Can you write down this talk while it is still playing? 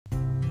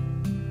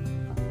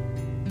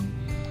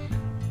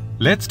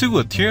Let's do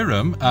a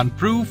theorem and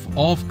proof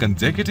of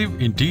consecutive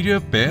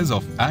interior pairs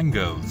of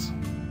angles.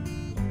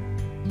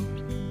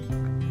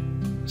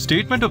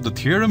 Statement of the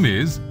theorem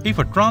is, if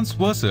a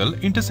transversal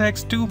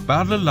intersects two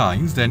parallel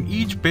lines, then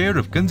each pair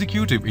of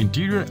consecutive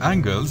interior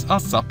angles are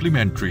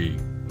supplementary.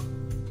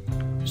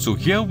 So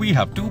here we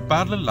have two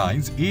parallel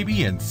lines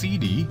AB and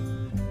CD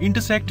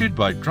intersected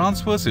by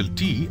transversal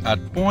T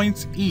at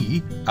points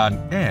E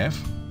and F.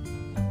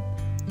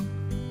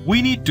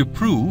 We need to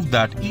prove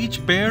that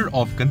each pair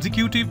of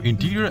consecutive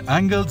interior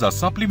angles are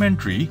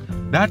supplementary.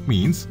 That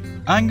means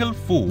angle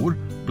 4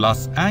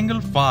 plus angle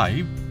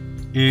 5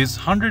 is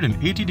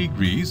 180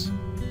 degrees.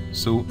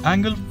 So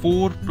angle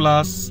 4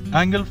 plus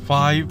angle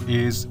 5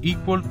 is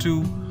equal to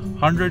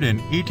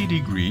 180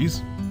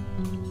 degrees.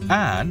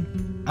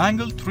 And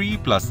angle 3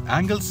 plus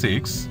angle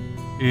 6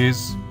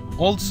 is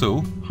also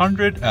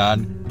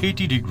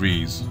 180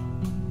 degrees.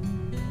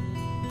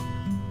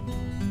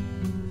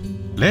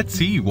 Let's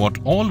see what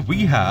all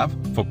we have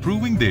for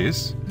proving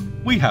this.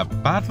 We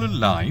have parallel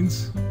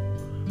lines,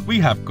 we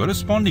have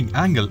corresponding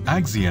angle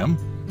axiom,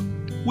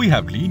 we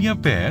have linear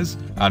pairs,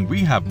 and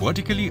we have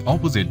vertically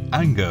opposite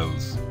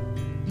angles.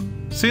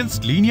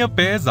 Since linear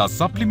pairs are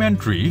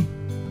supplementary,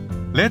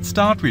 let's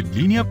start with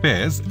linear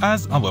pairs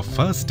as our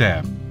first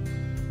step.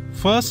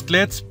 First,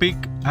 let's pick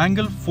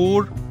angle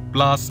 4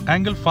 plus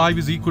angle 5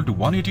 is equal to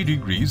 180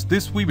 degrees.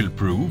 This we will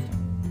prove.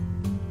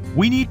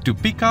 We need to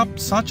pick up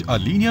such a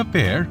linear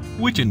pair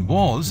which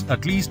involves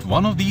at least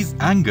one of these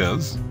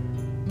angles.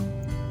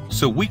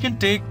 So we can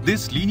take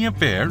this linear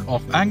pair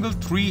of angle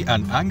 3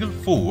 and angle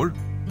 4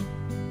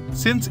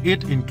 since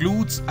it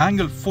includes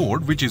angle 4,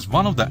 which is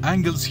one of the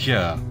angles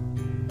here.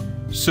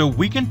 So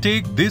we can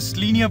take this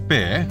linear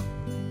pair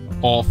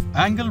of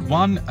angle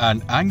 1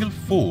 and angle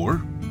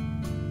 4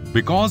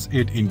 because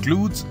it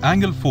includes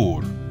angle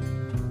 4.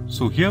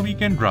 So here we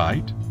can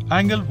write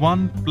angle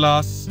 1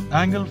 plus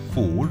angle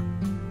 4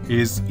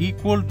 is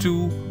equal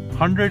to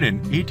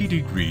 180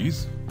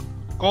 degrees.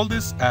 Call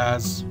this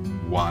as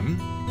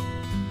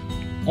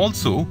 1.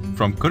 Also,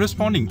 from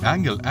corresponding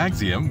angle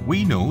axiom,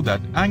 we know that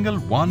angle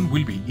 1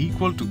 will be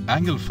equal to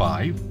angle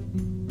 5.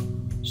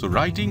 So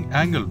writing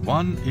angle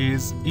 1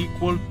 is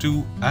equal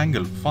to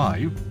angle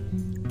 5.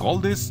 Call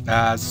this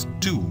as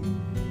 2.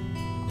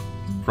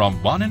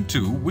 From 1 and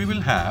 2, we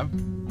will have,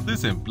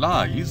 this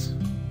implies,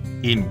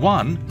 in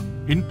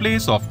 1, in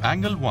place of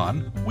angle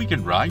 1, we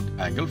can write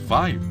angle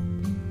 5.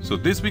 So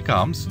this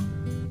becomes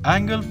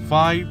angle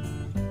 5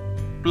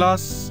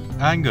 plus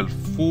angle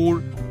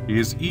 4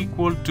 is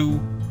equal to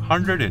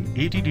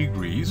 180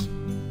 degrees,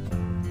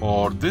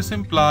 or this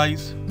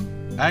implies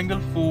angle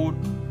 4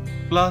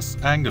 plus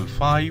angle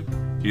 5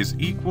 is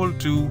equal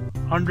to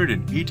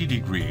 180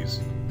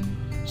 degrees.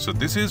 So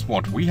this is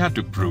what we had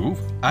to prove.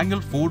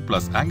 Angle 4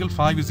 plus angle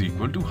 5 is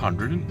equal to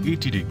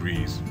 180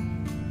 degrees.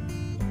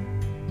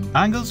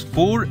 Angles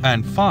 4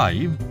 and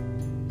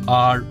 5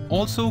 are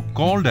also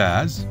called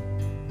as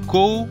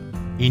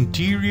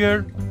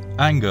co-interior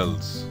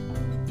angles.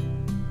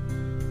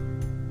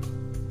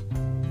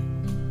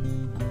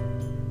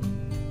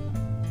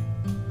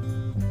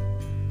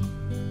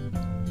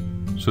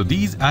 So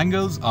these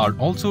angles are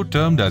also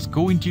termed as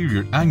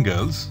co-interior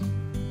angles.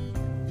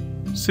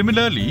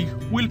 Similarly,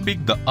 we'll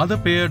pick the other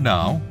pair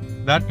now.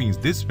 That means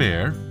this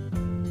pair.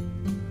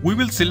 We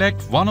will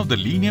select one of the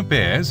linear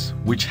pairs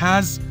which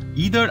has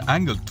either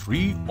angle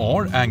 3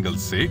 or angle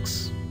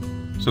 6.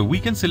 So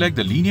we can select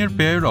the linear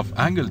pair of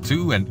angle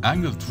 2 and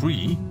angle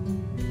 3.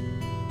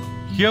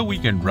 Here we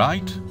can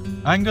write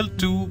angle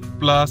 2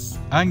 plus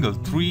angle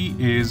 3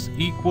 is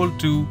equal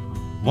to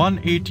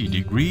 180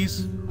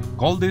 degrees.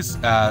 Call this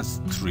as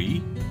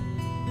 3.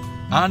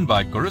 And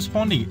by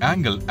corresponding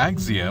angle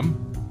axiom,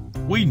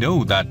 we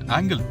know that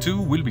angle 2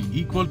 will be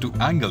equal to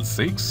angle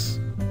 6.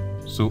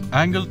 So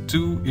angle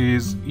 2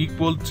 is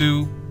equal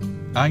to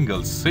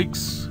angle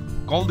 6.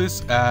 Call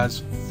this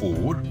as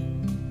 4.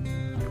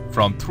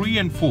 From 3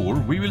 and 4,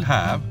 we will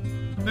have,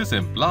 this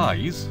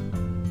implies,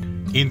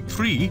 in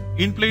 3,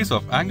 in place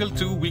of angle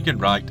 2, we can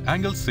write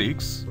angle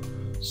 6.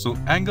 So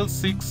angle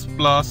 6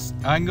 plus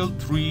angle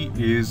 3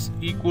 is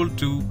equal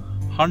to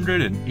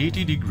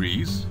 180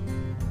 degrees,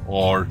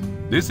 or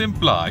this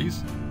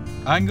implies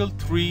angle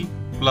 3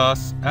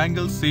 plus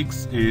angle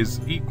 6 is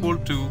equal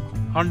to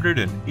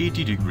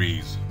 180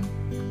 degrees.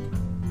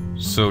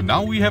 So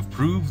now we have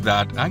proved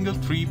that angle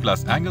 3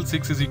 plus angle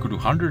 6 is equal to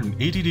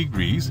 180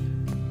 degrees.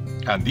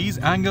 And these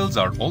angles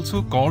are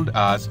also called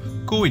as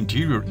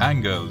co-interior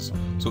angles.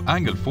 So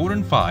angle 4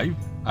 and 5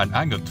 and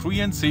angle 3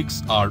 and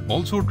 6 are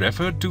also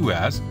referred to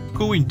as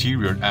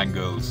co-interior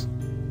angles.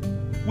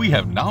 We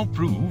have now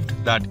proved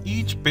that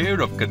each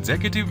pair of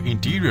consecutive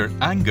interior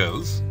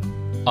angles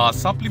are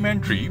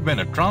supplementary when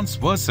a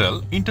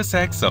transversal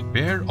intersects a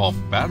pair of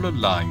parallel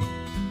lines.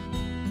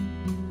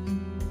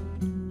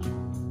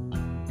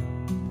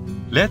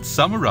 Let's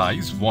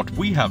summarize what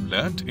we have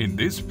learnt in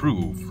this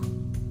proof.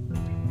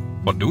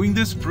 For doing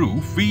this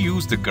proof, we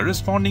use the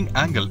corresponding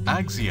angle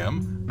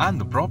axiom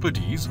and the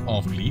properties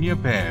of linear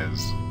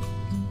pairs.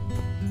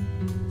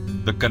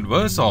 The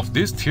converse of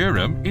this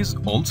theorem is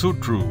also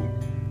true.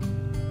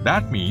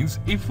 That means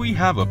if we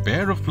have a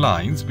pair of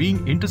lines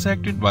being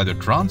intersected by the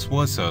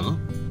transversal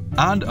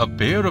and a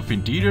pair of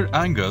interior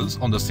angles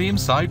on the same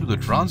side of the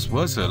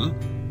transversal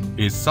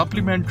is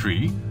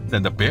supplementary,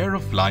 then the pair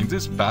of lines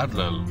is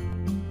parallel.